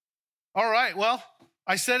All right, well,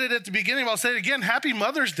 I said it at the beginning, but I'll say it again. Happy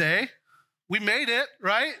Mother's Day. We made it,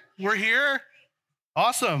 right? We're here.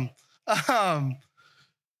 Awesome.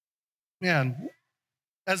 Man,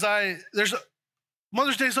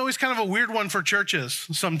 Mother's Day is always kind of a weird one for churches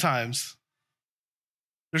sometimes.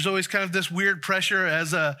 There's always kind of this weird pressure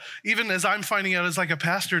even as I'm finding out as like a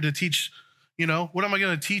pastor to teach, what am I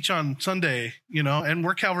going to teach on Sunday, and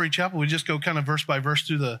we're Calvary Chapel. We just go kind of verse by verse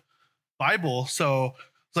through the Bible. So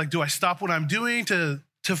it's like, do I stop what I'm doing to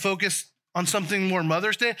focus on something more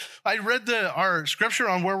Mother's Day? I read our scripture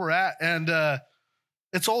on where we're at, and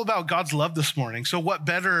it's all about God's love this morning. So what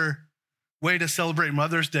better way to celebrate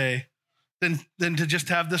Mother's Day than to just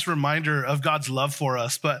have this reminder of God's love for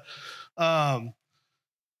us? But man,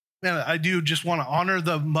 I do just want to honor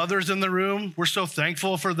the mothers in the room. We're so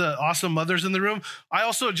thankful for the awesome mothers in the room. I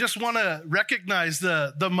also just want to recognize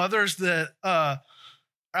the mothers that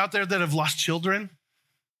out there that have lost children,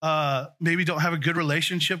 maybe don't have a good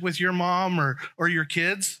relationship with your mom or your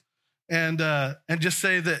kids, and just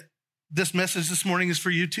say that this message this morning is for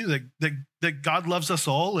you too, that God loves us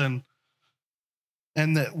all, and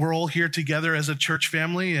that we're all here together as a church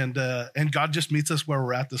family, and God just meets us where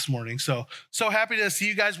we're at this morning. So happy to see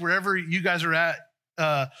you guys wherever you guys are at,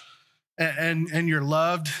 and you're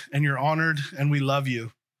loved and you're honored, and we love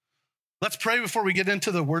you. Let's pray before we get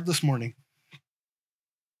into the word this morning.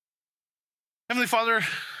 Heavenly Father,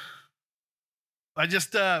 I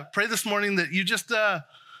just pray this morning that you just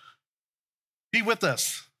be with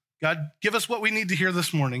us. God, give us what we need to hear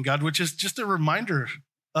this morning, God, which is just a reminder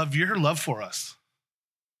of your love for us.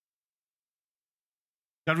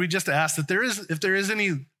 God, we just ask that if there is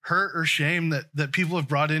any hurt or shame that people have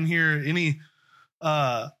brought in here, any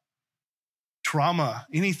trauma,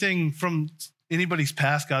 anything from anybody's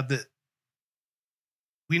past, God, that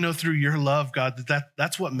we know through your love, God,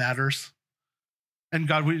 that's what matters. And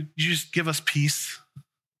God, you just give us peace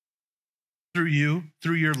through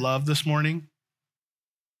your love this morning.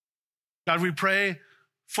 God, we pray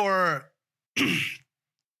for, we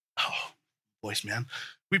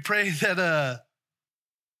pray that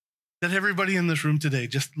everybody in this room today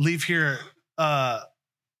just leave here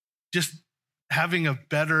just having a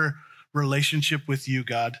better relationship with you,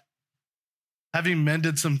 God. Having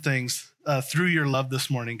mended some things through your love this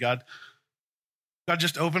morning, God. God,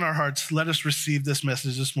 just open our hearts. Let us receive this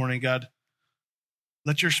message this morning, God.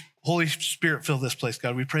 Let your Holy Spirit fill this place,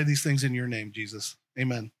 God. We pray these things in your name, Jesus.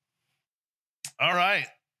 Amen. All right.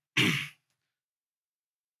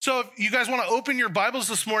 So if you guys want to open your Bibles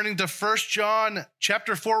this morning to 1 John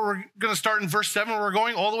chapter 4, we're going to start in verse 7. We're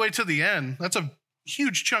going all the way to the end. That's a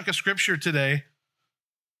huge chunk of scripture today.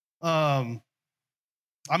 I'm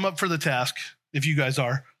up for the task, if you guys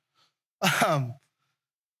are.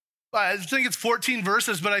 I think it's 14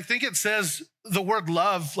 verses, but I think it says the word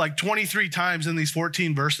love like 23 times in these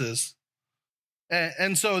 14 verses.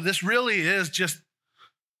 And so this really is just,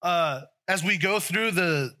 as we go through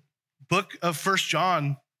the book of 1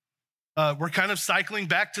 John, we're kind of cycling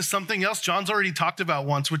back to something else John's already talked about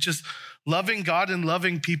once, which is loving God and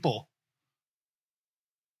loving people.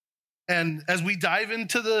 And as we dive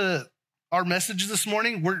into our message this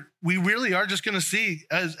morning, we really are just going to see,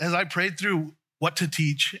 as I prayed through what to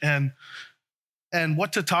teach and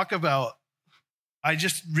what to talk about, I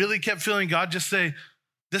just really kept feeling God just say,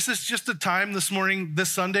 this is just a time this morning, this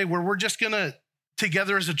Sunday, where we're just going to,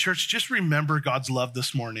 together as a church, just remember God's love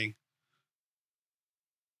this morning.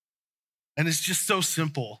 And it's just so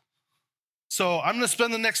simple. So I'm going to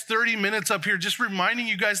spend the next 30 minutes up here just reminding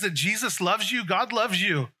you guys that Jesus loves you, God loves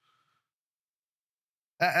you.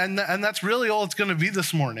 And that's really all it's going to be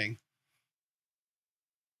this morning.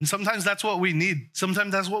 And sometimes that's what we need.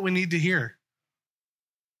 Sometimes that's what we need to hear.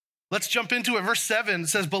 Let's jump into it. Verse 7, it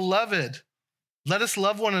says, "Beloved, let us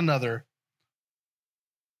love one another.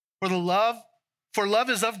 For love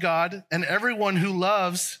is of God, and everyone who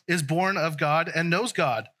loves is born of God and knows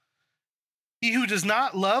God. He who does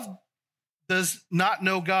not love does not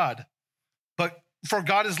know God, but for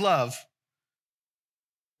God is love.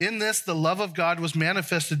 In this, the love of God was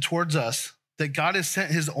manifested towards us, that God has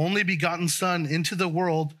sent his only begotten Son into the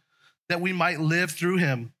world that we might live through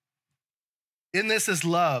him. In this is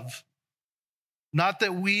love, not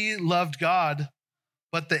that we loved God,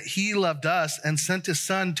 but that he loved us and sent his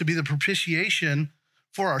Son to be the propitiation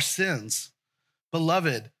for our sins.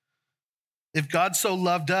 Beloved, if God so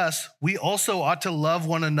loved us, we also ought to love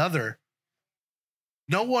one another.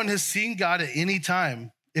 No one has seen God at any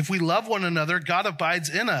time. If we love one another, God abides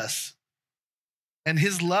in us, and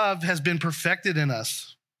his love has been perfected in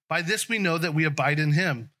us. By this we know that we abide in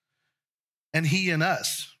him, and he in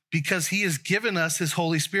us, because he has given us his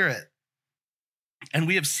Holy Spirit. And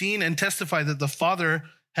we have seen and testified that the Father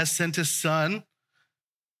has sent his Son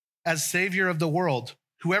as Savior of the world.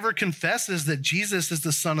 Whoever confesses that Jesus is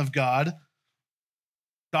the Son of God,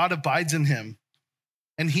 God abides in him,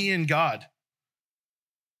 and he in God.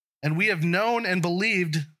 And we have known and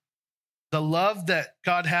believed the love that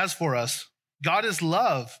God has for us. God is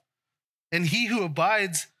love, and he who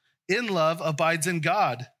abides in love abides in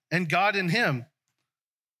God, and God in him.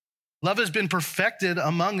 Love has been perfected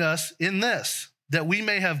among us in this, that we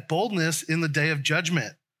may have boldness in the day of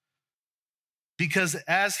judgment. Because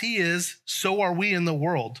as he is, so are we in the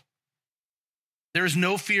world. There is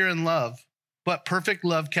no fear in love, but perfect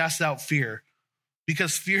love casts out fear,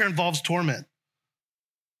 because fear involves torment.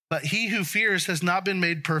 But he who fears has not been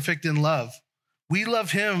made perfect in love. We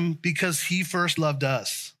love him because he first loved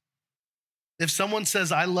us. If someone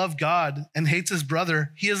says, I love God, and hates his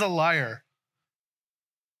brother, he is a liar.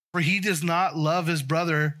 For he does not love his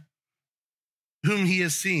brother whom he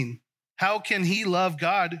has seen. How can he love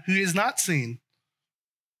God who he has not seen?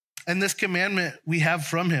 And this commandment we have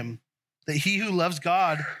from him, that he who loves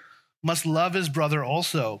God must love his brother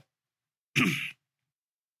also.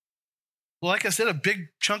 Well, like I said, a big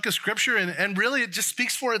chunk of scripture, and really it just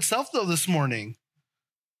speaks for itself, though, this morning.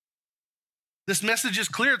 This message is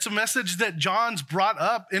clear. It's a message that John's brought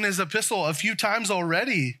up in his epistle a few times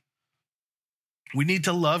already. We need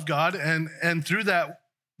to love God, and through that,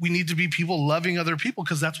 we need to be people loving other people,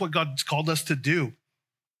 because that's what God's called us to do.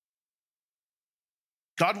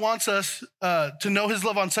 God wants us to know his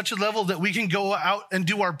love on such a level that we can go out and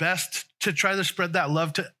do our best to try to spread that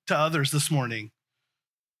love to others this morning.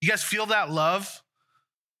 You guys feel that love?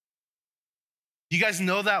 You guys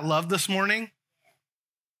know that love this morning?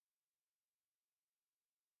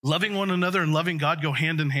 Loving one another and loving God go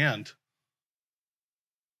hand in hand.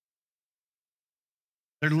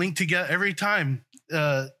 They're linked together. Every time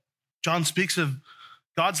John speaks of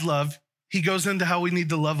God's love, he goes into how we need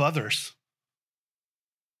to love others.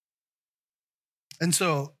 And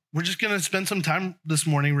so we're just going to spend some time this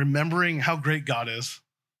morning remembering how great God is,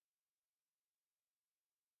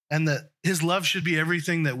 and that his love should be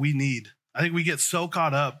everything that we need. I think we get so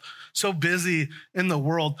caught up, so busy in the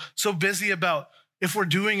world, so busy about if we're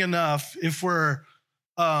doing enough, if we're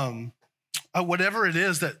whatever it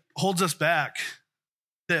is that holds us back,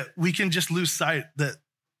 that we can just lose sight that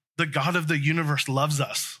the God of the universe loves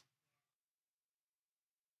us.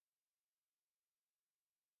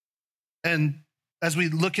 And as we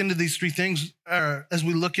look into these three things, or as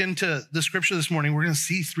we look into the scripture this morning, we're going to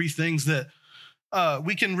see three things that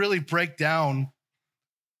we can really break down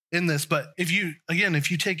in this. But if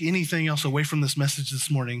you take anything else away from this message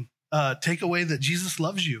this morning, take away that Jesus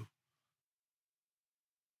loves you.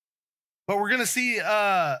 But we're going to see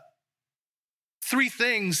three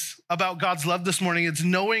things about God's love this morning. It's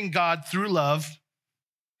knowing God through love,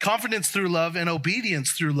 confidence through love, and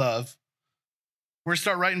obedience through love. We're going to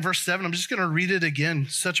start right in verse 7. I'm just going to read it again.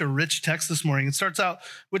 Such a rich text this morning. It starts out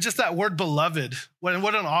with just that word beloved. What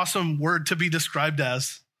an awesome word to be described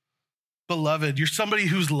as. Beloved. You're somebody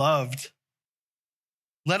who's loved.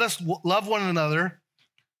 Let us love one another,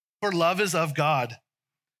 for love is of God.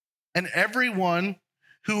 And everyone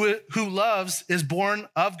who loves is born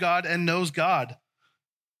of God and knows God.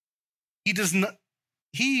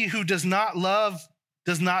 He who does not love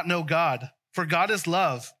does not know God, for God is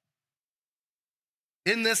love.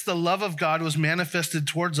 In this, the love of God was manifested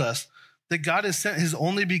towards us, that God has sent his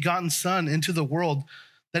only begotten Son into the world,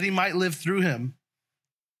 that he might live through him.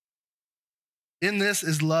 In this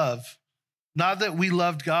is love, not that we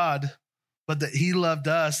loved God, but that he loved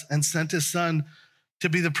us and sent his Son to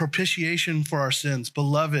be the propitiation for our sins.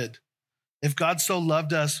 Beloved, if God so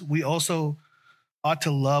loved us, we also ought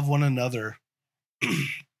to love one another.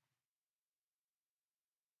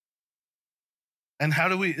 And how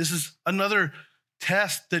do we, this is another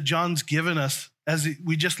test that John's given us as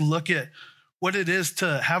we just look at what it is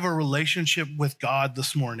to have a relationship with God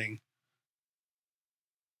this morning.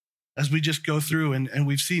 As we just go through and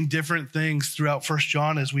we've seen different things throughout 1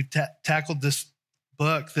 John as we tackled this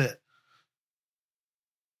book, that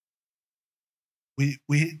we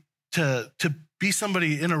to be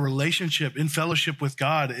somebody in a relationship, in fellowship with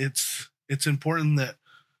God, it's important that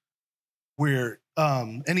we're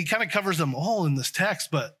and he kind of covers them all in this text,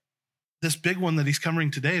 but this big one that he's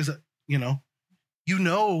covering today is that, you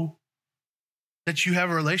know that you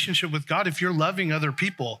have a relationship with God if you're loving other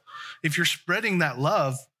people, if you're spreading that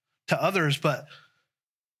love to others. But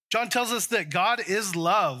John tells us that God is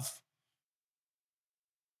love.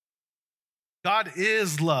 God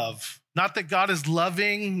is love. Not that God is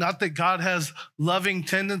loving, not that God has loving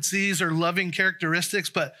tendencies or loving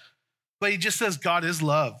characteristics, but he just says God is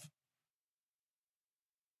love.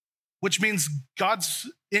 which means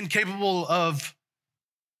God's incapable of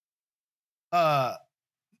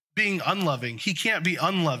being unloving. He can't be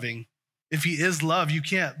unloving. If he is love, you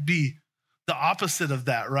can't be the opposite of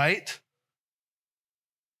that, right?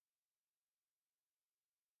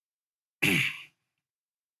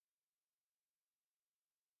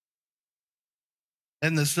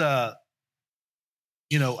 And this, I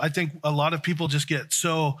think a lot of people just get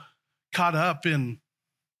so caught up in,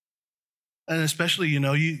 and especially,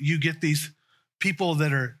 you get these people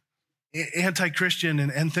that are anti-Christian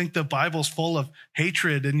and think the Bible's full of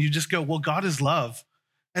hatred, and you just go, well, God is love.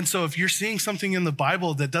 And so if you're seeing something in the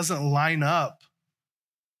Bible that doesn't line up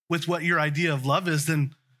with what your idea of love is,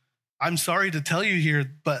 then I'm sorry to tell you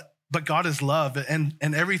here, but God is love, and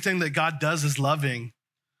everything that God does is loving.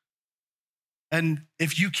 And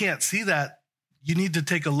if you can't see that, you need to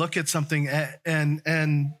take a look at something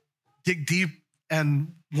and dig deep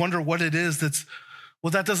and wonder what it is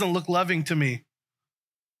that doesn't look loving to me.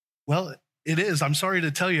 Well, it is. I'm sorry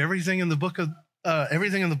to tell you, everything in the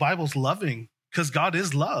Bible is loving, because God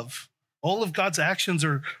is love. All of God's actions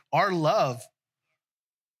are love.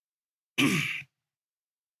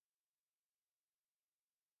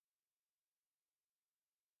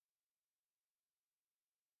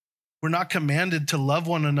 We're not commanded to love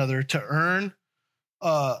one another to earn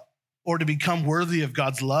or to become worthy of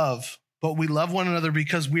God's love, but we love one another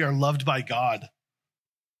because we are loved by God.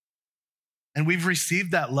 And we've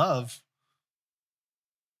received that love.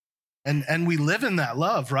 And we live in that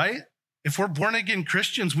love, right? If we're born again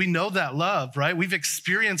Christians, we know that love, right? We've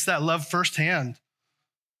experienced that love firsthand.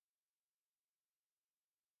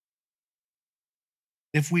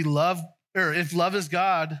 If love is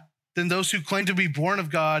God, then those who claim to be born of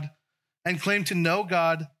God and claim to know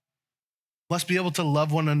God must be able to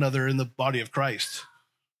love one another in the body of Christ.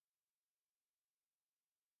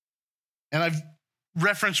 And I've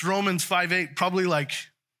referenced Romans 5:8 probably like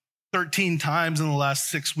 13 times in the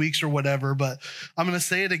last 6 weeks or whatever, but I'm going to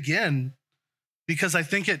say it again because I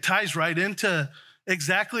think it ties right into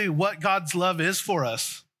exactly what God's love is for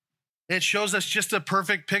us. It shows us just a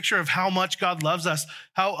perfect picture of how much God loves us,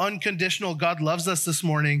 how unconditional God loves us this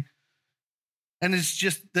morning. And it's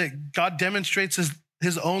just that God demonstrates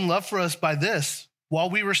his own love for us by this. While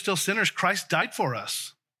we were still sinners, Christ died for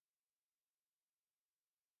us.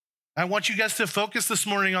 I want you guys to focus this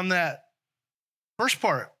morning on that first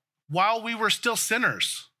part. While we were still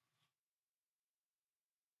sinners.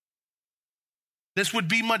 This would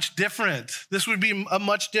be much different. This would be a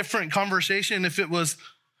much different conversation if it was,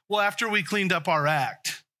 well, after we cleaned up our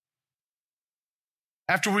act,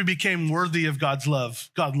 after we became worthy of God's love,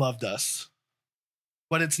 God loved us.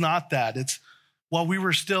 But it's not that. It's while we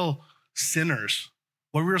were still sinners,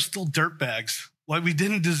 while we were still dirtbags, while we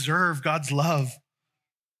didn't deserve God's love,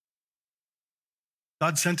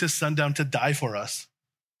 God sent his son down to die for us,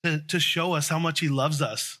 to show us how much he loves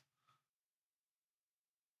us.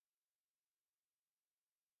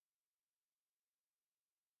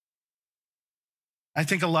 I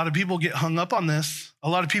think a lot of people get hung up on this. A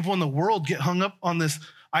lot of people in the world get hung up on this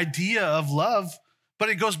idea of love, but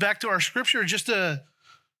it goes back to our scripture just a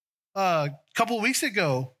couple of weeks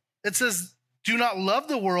ago. It says, do not love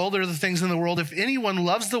the world or the things in the world. If anyone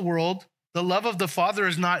loves the world, the love of the Father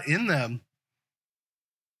is not in them.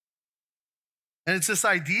 And it's this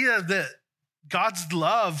idea that God's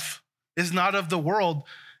love is not of the world.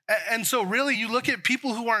 And so really you look at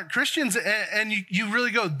people who aren't Christians and you really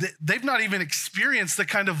go, they've not even experienced the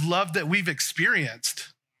kind of love that we've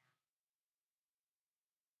experienced.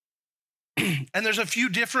 And there's a few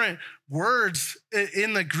different words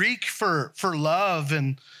in the Greek for love,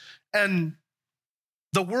 and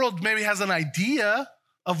the world maybe has an idea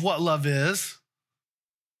of what love is.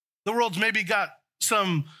 The world's maybe got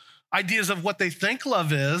some ideas of what they think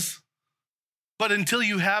love is, but until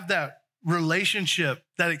you have that relationship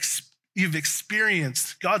that you've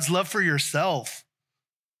experienced God's love for yourself,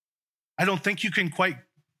 I don't think you can quite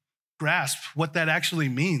grasp what that actually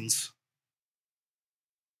means.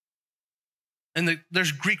 And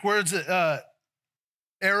there's Greek words,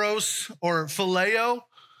 eros or phileo,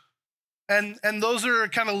 and those are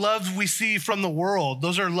kind of loves we see from the world.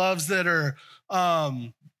 Those are loves that are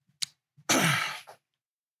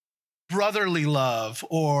brotherly love,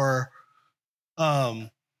 or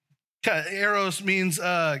eros means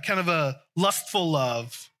kind of a lustful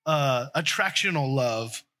love, attractional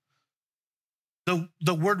love.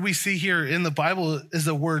 The word we see here in the Bible is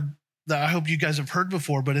a word that I hope you guys have heard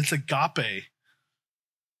before, but it's agape.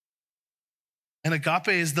 And agape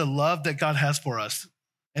is the love that God has for us.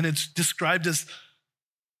 And it's described as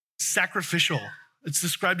sacrificial. It's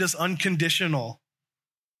described as unconditional.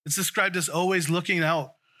 It's described as always looking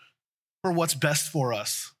out for what's best for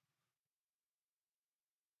us.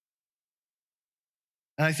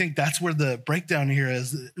 And I think that's where the breakdown here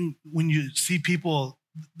is. When you see people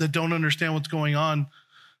that don't understand what's going on,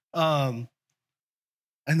 and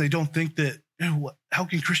they don't think that, how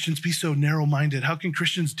can Christians be so narrow-minded? How can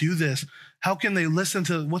Christians do this? How can they listen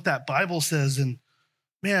to what that Bible says? And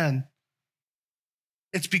man,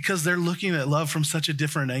 it's because they're looking at love from such a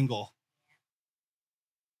different angle.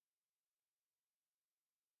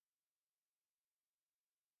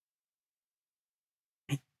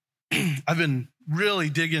 I've been really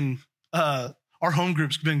digging, our home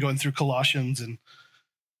group's been going through Colossians, and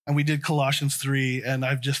we did Colossians 3, and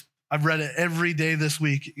I've read it every day this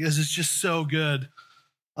week because it's just so good.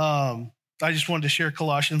 I just wanted to share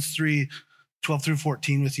Colossians 3, 12 through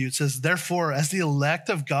 14 with you. It says, therefore, as the elect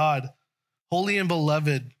of God, holy and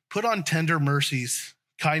beloved, put on tender mercies,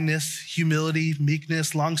 kindness, humility,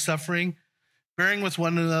 meekness, long-suffering, bearing with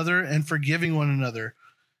one another and forgiving one another.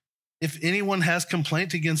 If anyone has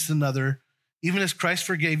complaint against another, even as Christ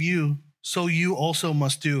forgave you, so you also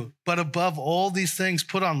must do. But above all these things,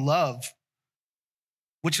 put on love,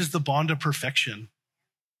 which is the bond of perfection.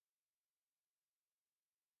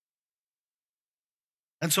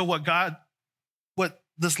 And so what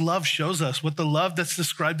this love shows us, what the love that's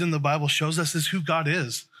described in the Bible shows us, is who God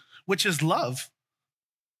is, which is love.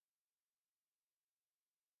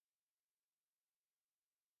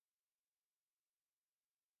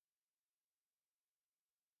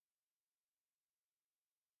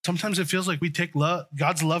 Sometimes it feels like we take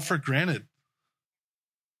God's love for granted.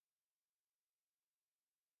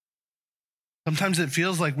 Sometimes it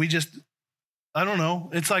feels like we just, I don't know.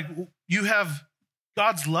 It's like you have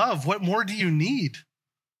God's love. What more do you need?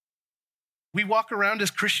 We walk around as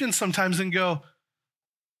Christians sometimes and go,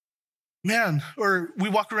 man, or we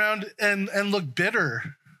walk around and look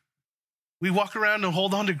bitter. We walk around and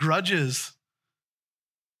hold on to grudges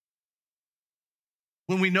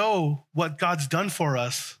when we know what God's done for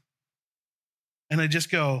us. And I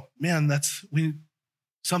just go, man,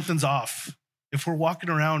 something's off. If we're walking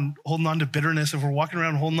around holding on to bitterness, if we're walking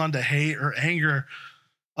around holding on to hate or anger,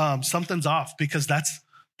 something's off, because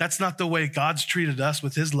that's not the way God's treated us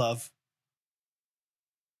with his love.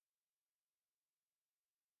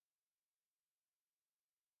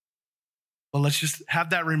 Well, let's just have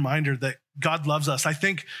that reminder that God loves us. I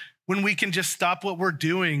think when we can just stop what we're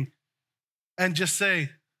doing and just say,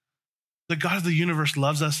 the God of the universe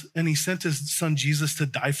loves us, and he sent his son Jesus to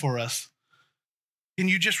die for us. Can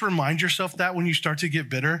you just remind yourself that when you start to get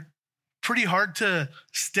bitter? Pretty hard to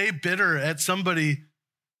stay bitter at somebody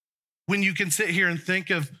when you can sit here and think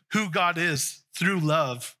of who God is through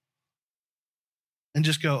love and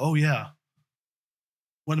just go, oh yeah,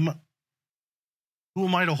 who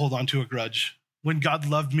am I to hold on to a grudge when God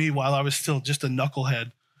loved me while I was still just a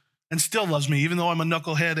knucklehead, and still loves me even though I'm a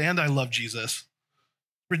knucklehead and I love Jesus?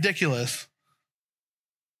 Ridiculous.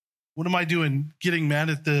 What am I doing getting mad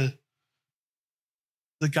at the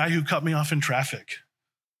guy who cut me off in traffic?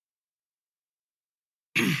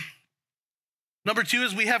 Number 2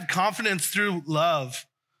 is we have confidence through love.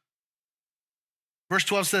 Verse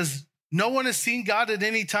 12 says, no one has seen God at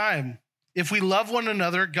any time. If we love one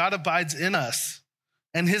another, God abides in us,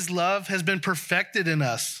 and his love has been perfected in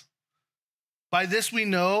us. By this we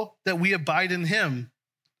know that we abide in him,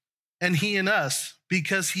 and he in us,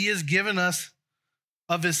 because he has given us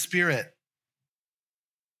of his Spirit.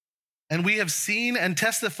 And we have seen and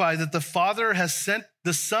testified that the Father has sent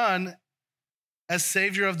the Son as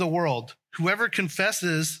Savior of the world. Whoever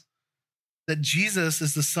confesses that Jesus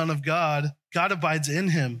is the Son of God, God abides in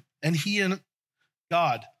him, and he in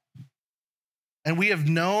God. And we have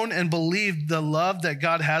known and believed the love that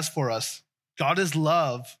God has for us. God is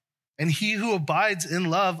love, and he who abides in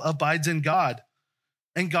love abides in God,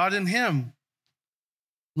 and God in him.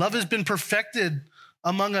 Love has been perfected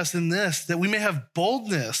among us in this, that we may have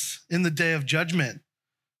boldness in the day of judgment.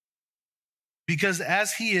 Because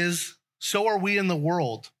as he is, so are we in the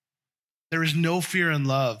world. There is no fear in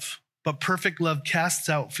love, but perfect love casts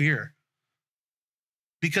out fear.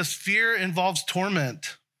 Because fear involves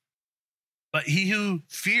torment, but he who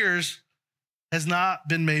fears has not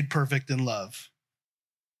been made perfect in love.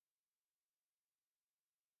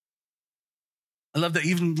 I love that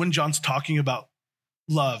even when John's talking about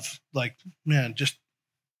love, like, man, just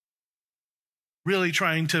really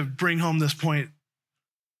trying to bring home this point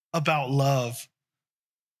about love,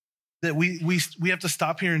 that we have to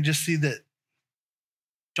stop here and just see that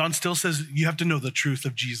John still says you have to know the truth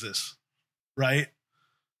of Jesus, right?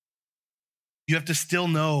 You have to still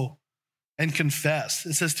know and confess.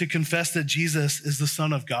 It says to confess that Jesus is the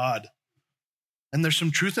Son of God. And there's some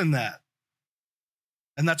truth in that.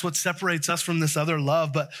 And that's what separates us from this other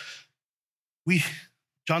love. But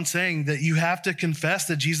John's saying that you have to confess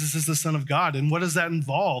that Jesus is the Son of God. And what does that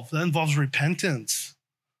involve? That involves repentance.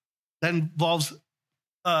 That involves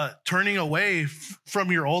turning away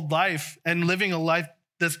from your old life and living a life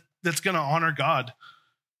that's going to honor God.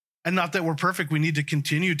 And not that we're perfect. We need to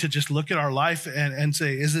continue to just look at our life and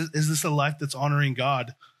say, is this a life that's honoring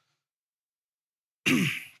God?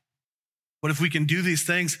 But if we can do these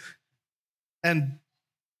things and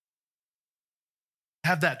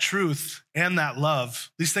have that truth and that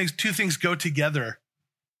love, these things, two things go together.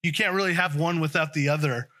 You can't really have one without the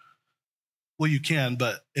other. Well, you can,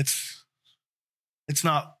 but it's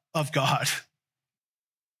not of God.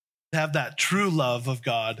 To have that true love of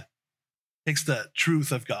God takes the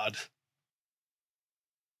truth of God.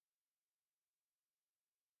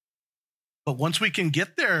 But once we can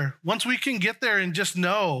get there and just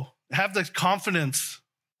know, have the confidence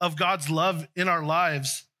of God's love in our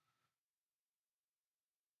lives,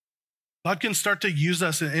 God can start to use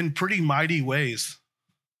us in pretty mighty ways.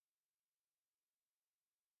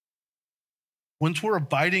 Once we're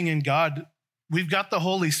abiding in God, we've got the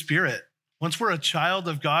Holy Spirit. Once we're a child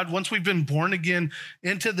of God, once we've been born again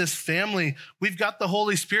into this family, we've got the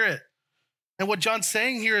Holy Spirit. And what John's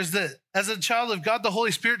saying here is that as a child of God, the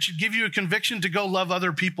Holy Spirit should give you a conviction to go love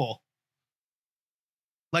other people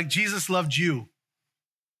like Jesus loved you.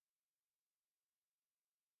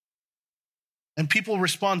 And people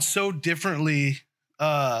respond so differently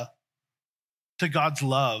to God's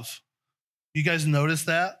love. You guys notice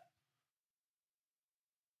that?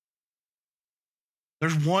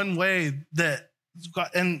 There's one way that,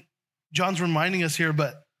 and John's reminding us here,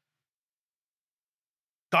 but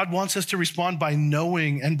God wants us to respond by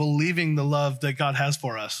knowing and believing the love that God has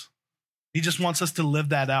for us. He just wants us to live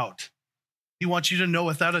that out. He wants you to know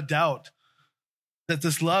without a doubt that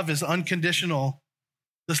this love is unconditional.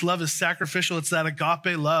 This love is sacrificial. It's that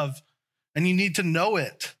agape love, and you need to know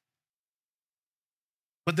it.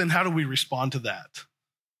 But then how do we respond to that?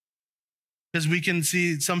 Because we can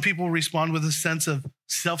see some people respond with a sense of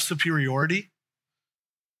self-superiority.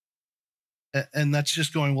 And that's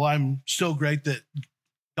just going, well, I'm so great that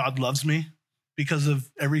God loves me because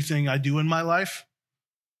of everything I do in my life.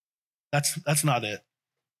 That's not it.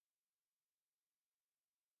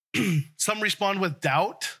 Some respond with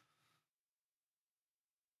doubt.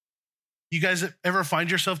 You guys ever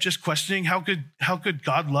find yourself just questioning, how could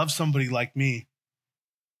God love somebody like me?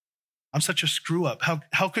 I'm such a screw up.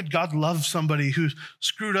 How could God love somebody who's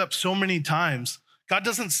screwed up so many times? God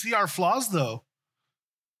doesn't see our flaws, though.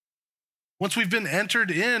 Once we've been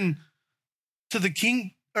entered in to the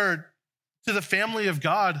king or to the family of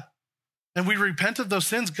God and we repent of those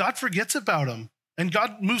sins, God forgets about them and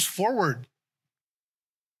God moves forward.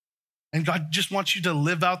 And God just wants you to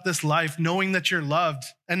live out this life knowing that you're loved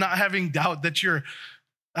and not having doubt that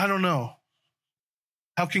I don't know.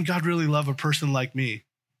 How can God really love a person like me?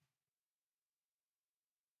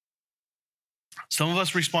 Some of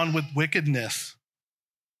us respond with wickedness.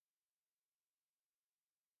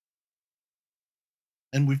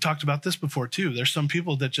 And we've talked about this before too. There's some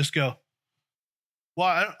people that just go,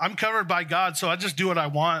 well, I'm covered by God, so I just do what I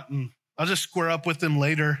want and I'll just square up with him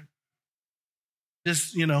later.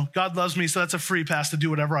 Just, God loves me, so that's a free pass to do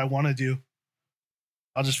whatever I want to do.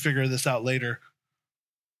 I'll just figure this out later.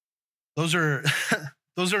 Those are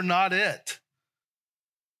not it.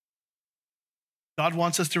 God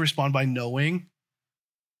wants us to respond by knowing,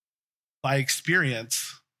 by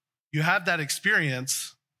experience. You have that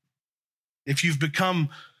experience. If you've become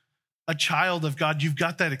a child of God, you've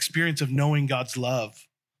got that experience of knowing God's love.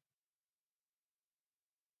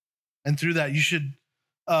 And through that, you should,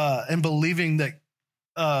 and believing that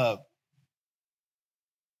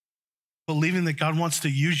God wants to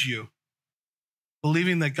use you,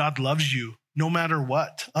 believing that God loves you no matter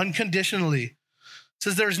what, unconditionally. It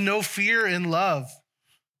says there's no fear in love.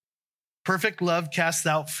 Perfect love casts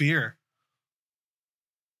out fear.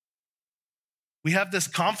 We have this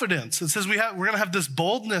confidence. It says we're going to have this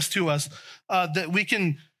boldness to us that we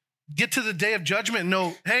can get to the day of judgment and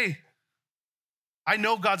know, hey, I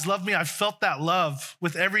know God's loved me. I've felt that love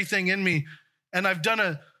with everything in me. And I've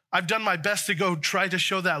done my best to go try to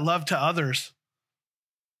show that love to others.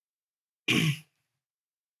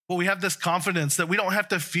 But we have this confidence that we don't have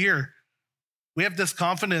to fear. We have this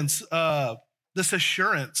confidence, this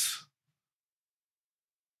assurance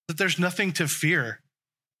that there's nothing to fear.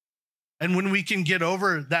 And when we can get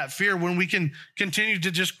over that fear, when we can continue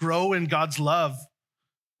to just grow in God's love,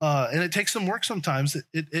 and it takes some work sometimes,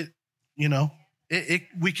 we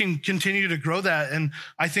can continue to grow that. And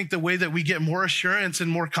I think the way that we get more assurance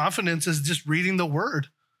and more confidence is just reading the word.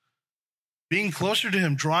 being closer to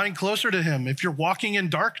him, drawing closer to him. If you're walking in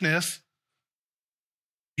darkness,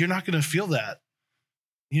 you're not going to feel that.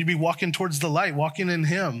 You need to be walking towards the light, walking in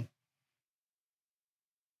him.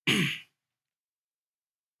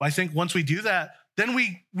 I think once we do that, then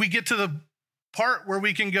we get to the part where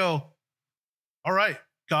we can go, all right,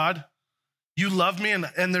 God, you love me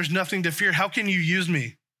and there's nothing to fear. How can you use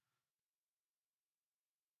me?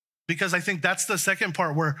 Because I think that's the second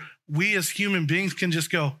part where we as human beings can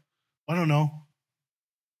just go, I don't know.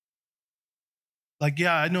 Like,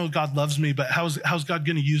 yeah, I know God loves me, but how's God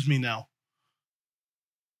going to use me now?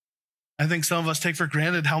 I think some of us take for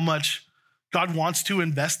granted how much God wants to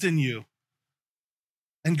invest in you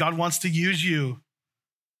and God wants to use you.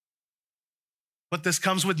 But this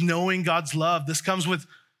comes with knowing God's love. This comes with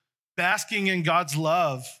basking in God's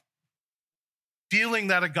love, feeling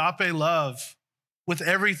that agape love with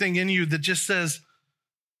everything in you that just says,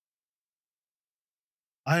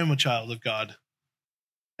 I am a child of God.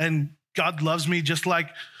 And God loves me just like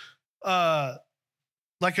a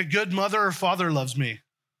good mother or father loves me.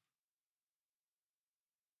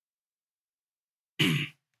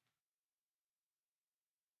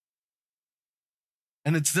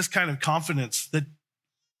 And it's this kind of confidence that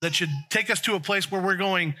should take us to a place where we're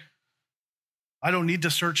going, I don't need to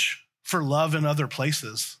search for love in other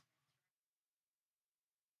places.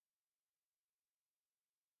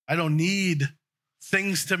 I don't need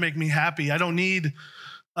things to make me happy. I don't need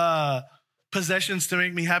possessions to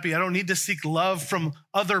make me happy. I don't need to seek love from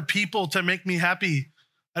other people to make me happy.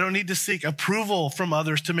 I don't need to seek approval from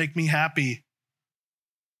others to make me happy.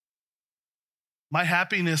 My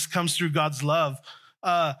happiness comes through God's love.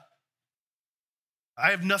 I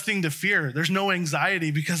have nothing to fear. There's no anxiety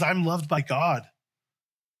because I'm loved by God.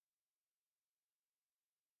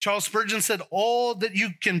 Charles Spurgeon said, all that you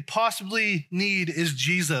can possibly need is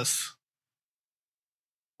Jesus.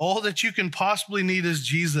 All that you can possibly need is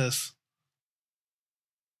Jesus.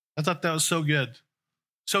 I thought that was so good,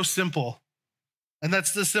 so simple. And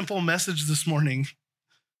that's the simple message this morning.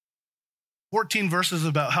 14 verses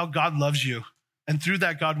about how God loves you. And through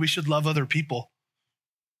that, God, we should love other people.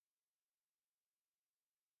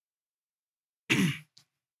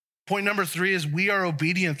 Point number 3 is we are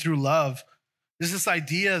obedient through love. There's this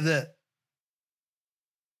idea that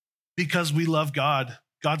because we love God,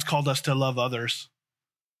 God's called us to love others.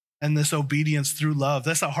 And this obedience through love,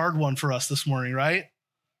 that's a hard one for us this morning, right?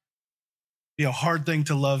 Be a hard thing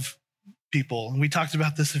to love people. And we talked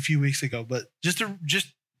about this a few weeks ago, but just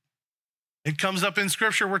it comes up in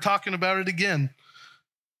scripture. We're talking about it again.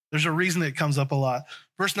 There's a reason it comes up a lot.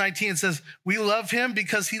 Verse 19 says, we love him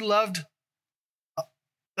because he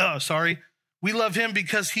we love him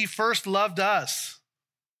because he first loved us.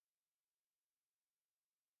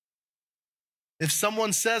 If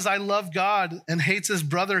someone says, I love God and hates his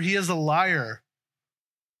brother, he is a liar.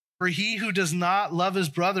 For he who does not love his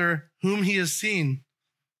brother whom he has seen,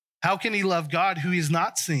 how can he love God who he has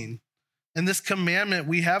not seen? And this commandment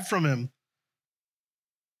we have from him,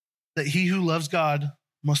 that he who loves God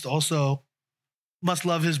must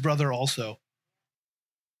love his brother also.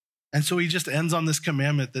 And so he just ends on this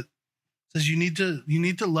commandment that says you need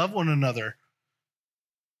to love one another.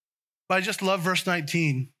 But I just love verse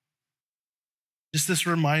 19. Just this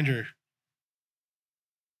reminder.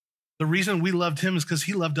 The reason we loved him is because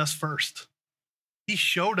he loved us first. He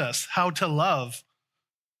showed us how to love.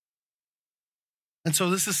 And so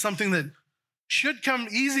this is something that should come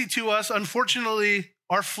easy to us. Unfortunately,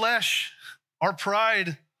 our flesh, our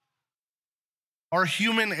pride, our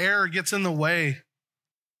human error gets in the way.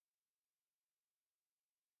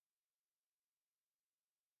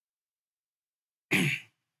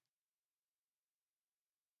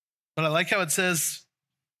 But I like how it says,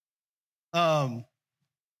 for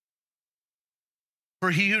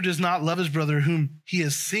he who does not love his brother whom he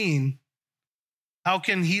has seen, how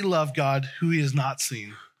can he love God who he has not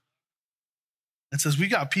seen? It says we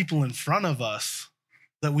got people in front of us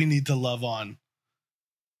that we need to love on.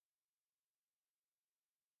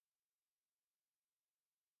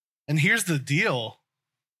 And here's the deal.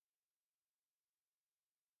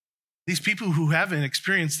 These people who haven't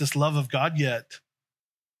experienced this love of God yet,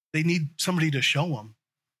 they need somebody to show them.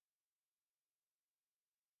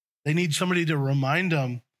 They need somebody to remind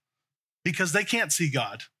them because they can't see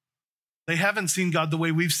God. They haven't seen God the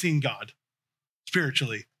way we've seen God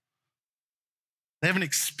spiritually. They haven't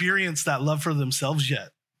experienced that love for themselves yet.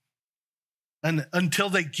 And until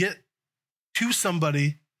they get to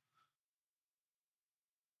somebody,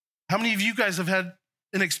 how many of you guys have had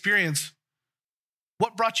an experience?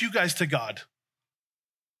 What brought you guys to God?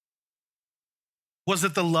 Was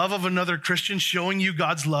it the love of another Christian showing you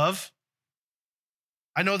God's love?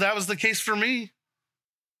 I know that was the case for me.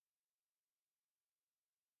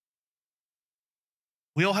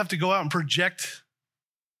 We all have to go out and project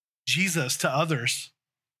Jesus to others.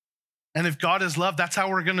 And if God is love, that's how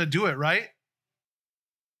we're going to do it, right?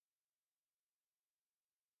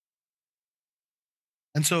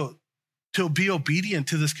 And so to be obedient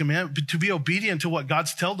to this command, to be obedient to what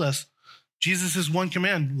God's told us, Jesus is one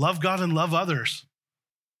command: love God and love others.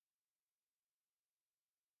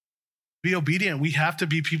 Be obedient. We have to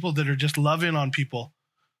be people that are just loving on people,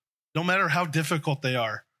 no matter how difficult they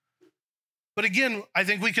are. But again, I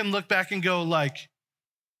think we can look back and go, like,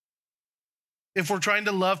 if we're trying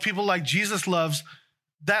to love people like Jesus loves,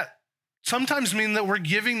 that sometimes mean that we're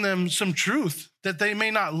giving them some truth that they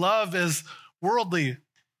may not love as worldly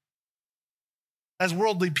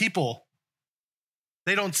people.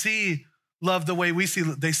 They don't see love the way we see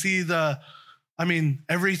it. They see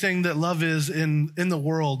everything that love is in the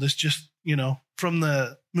world is just, from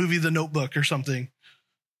the movie The Notebook or something.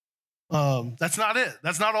 That's not it.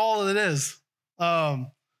 That's not all it is.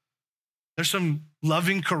 There's some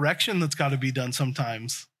loving correction that's got to be done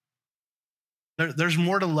sometimes. There's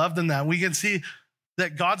more to love than that. We can see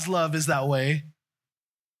that God's love is that way,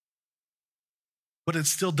 but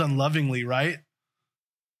it's still done lovingly, right?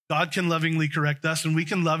 God can lovingly correct us, and we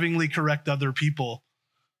can lovingly correct other people.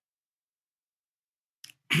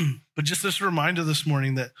 But just this reminder this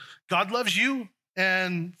morning that God loves you,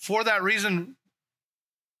 and for that reason,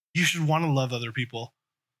 you should want to love other people.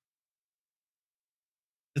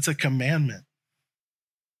 It's a commandment.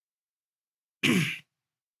 I'm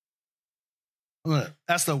going to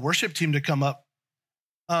ask the worship team to come up.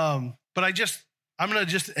 But I'm going to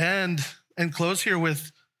just end and close here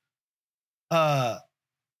with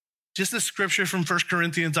just a scripture from 1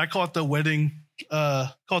 Corinthians. I call it the wedding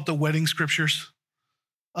scriptures.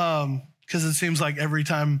 Because it seems like every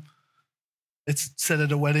time it's said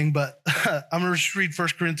at a wedding, but I'm going to read 1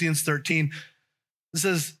 Corinthians 13. It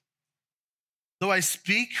says, though I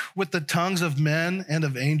speak with the tongues of men and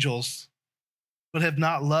of angels, but have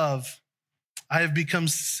not love, I have become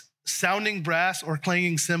sounding brass or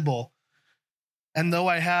clanging cymbal. And though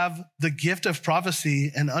I have the gift of prophecy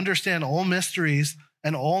and understand all mysteries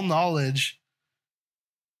and all knowledge,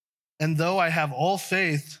 and though I have all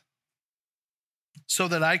faith so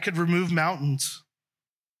that I could remove mountains,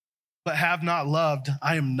 but have not loved,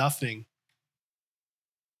 I am nothing.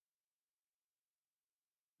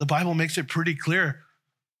 The Bible makes it pretty clear.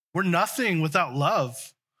 We're nothing without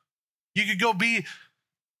love. You could go be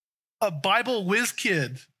a Bible whiz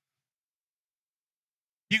kid.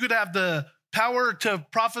 You could have the power to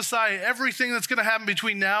prophesy everything that's going to happen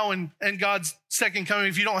between now and God's second coming.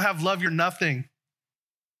 If you don't have love, you're nothing.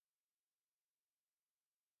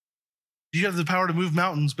 You have the power to move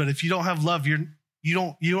mountains, but if you don't have love, you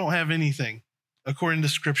don't have anything, according to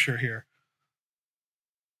Scripture here.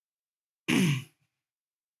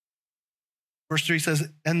 Verse 3 says,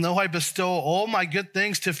 and though I bestow all my good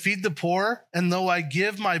things to feed the poor, and though I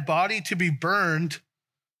give my body to be burned,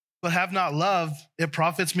 but have not love, it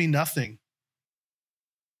profits me nothing.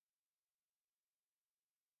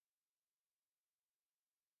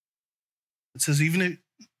 It says, even if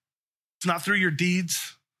it's not through your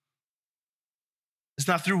deeds, it's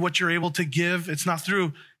not through what you're able to give, it's not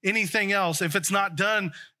through anything else. If it's not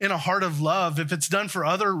done in a heart of love, if it's done for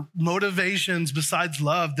other motivations besides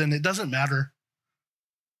love, then it doesn't matter.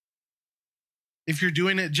 If you're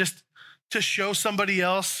doing it just to show somebody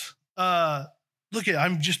else, I'm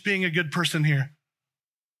just being a good person here.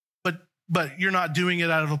 But you're not doing it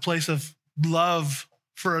out of a place of love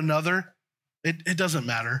for another, it doesn't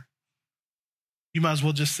matter. You might as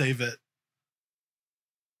well just save it.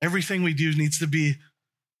 Everything we do needs to be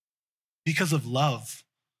because of love.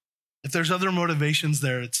 If there's other motivations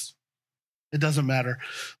there, it doesn't matter.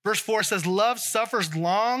 Verse 4 says, love suffers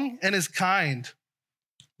long and is kind.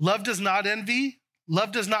 Love does not envy.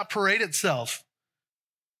 Love does not parade itself.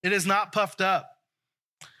 It is not puffed up,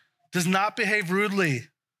 does not behave rudely,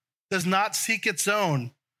 does not seek its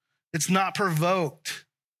own. It's not provoked,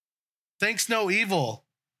 thinks no evil,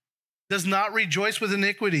 does not rejoice with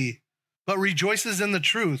iniquity, but rejoices in the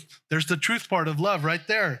truth. There's the truth part of love right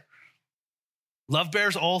there. Love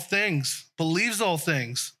bears all things, believes all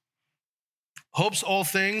things, hopes all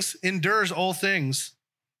things, endures all things.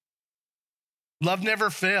 Love never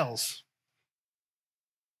fails.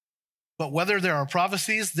 But whether there are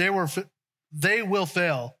prophecies, they will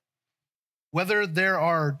fail. Whether there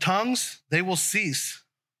are tongues, they will cease.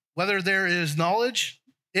 Whether there is knowledge,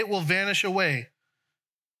 it will vanish away.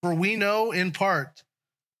 For we know in part,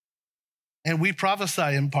 and we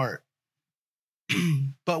prophesy in part.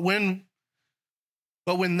 But when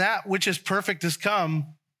But when that which is perfect has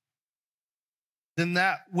come, then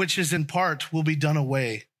that which is in part will be done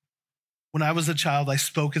away. When I was a child, I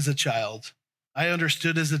spoke as a child. I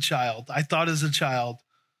understood as a child. I thought as a child.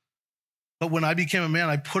 But when I became a man,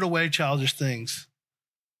 I put away childish things.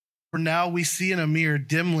 For now we see in a mirror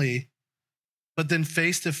dimly, but then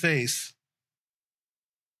face to face.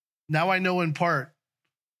 Now I know in part,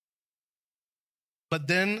 but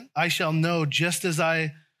then I shall know just as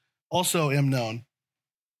I also am known.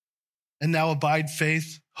 And now abide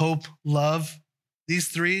faith, hope, love, these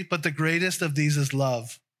three, but the greatest of these is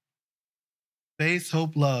love. Faith,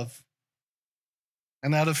 hope, love.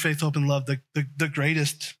 And out of faith, hope, and love, the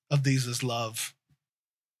greatest of these is love.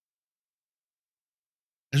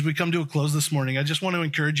 As we come to a close this morning, I just want to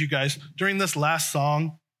encourage you guys during this last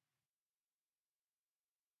song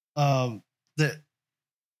that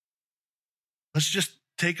let's just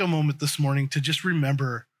take a moment this morning to just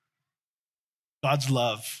remember God's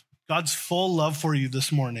love, God's full love for you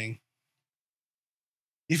this morning.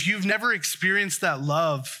 If you've never experienced that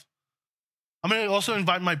love, I'm going to also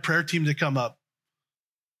invite my prayer team to come up.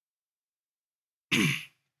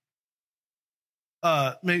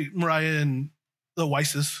 Maybe Mariah and the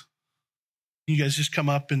Weisses, you guys just come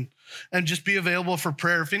up and just be available for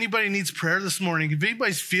prayer. If anybody needs prayer this morning, if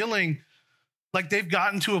anybody's feeling like they've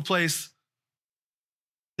gotten to a place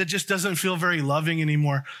that just doesn't feel very loving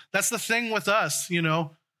anymore, that's the thing with us, you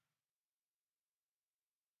know.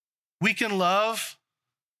 We can love,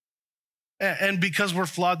 and because we're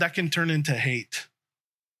flawed, that can turn into hate.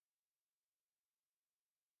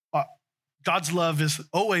 God's love is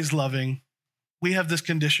always loving. We have this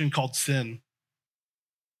condition called sin.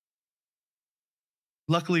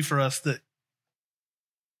 Luckily for us that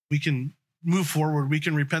we can move forward, we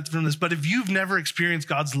can repent from this. But if you've never experienced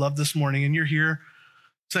God's love this morning and you're here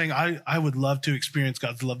saying, I would love to experience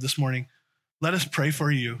God's love this morning, let us pray for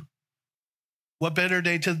you. What better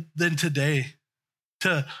day than today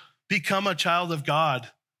to become a child of God,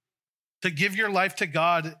 to give your life to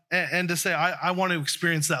God and to say, I want to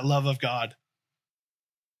experience that love of God.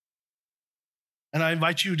 And I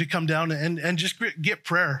invite you to come down and just get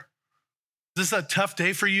prayer. Is this a tough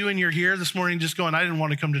day for you and you're here this morning just going, I didn't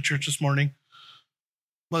want to come to church this morning.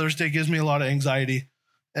 Mother's Day gives me a lot of anxiety,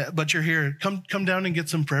 but you're here. Come down and get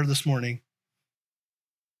some prayer this morning.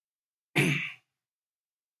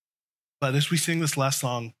 But as we sing this last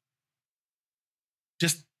song,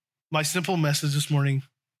 just my simple message this morning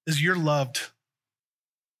is you're loved.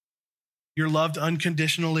 You're loved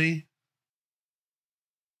unconditionally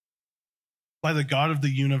by the God of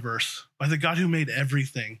the universe, by the God who made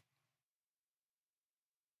everything.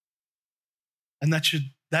 And that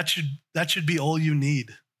should be all you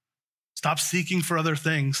need. Stop seeking for other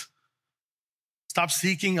things. Stop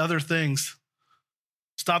seeking other things.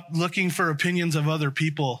 Stop looking for opinions of other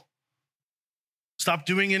people. Stop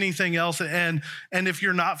doing anything else. And if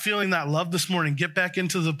you're not feeling that love this morning, get back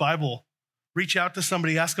into the Bible. Reach out to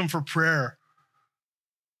somebody, ask them for prayer.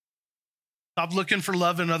 Stop looking for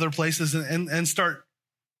love in other places and start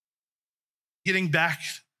getting back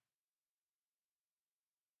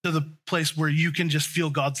to the place where you can just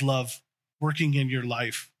feel God's love working in your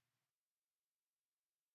life.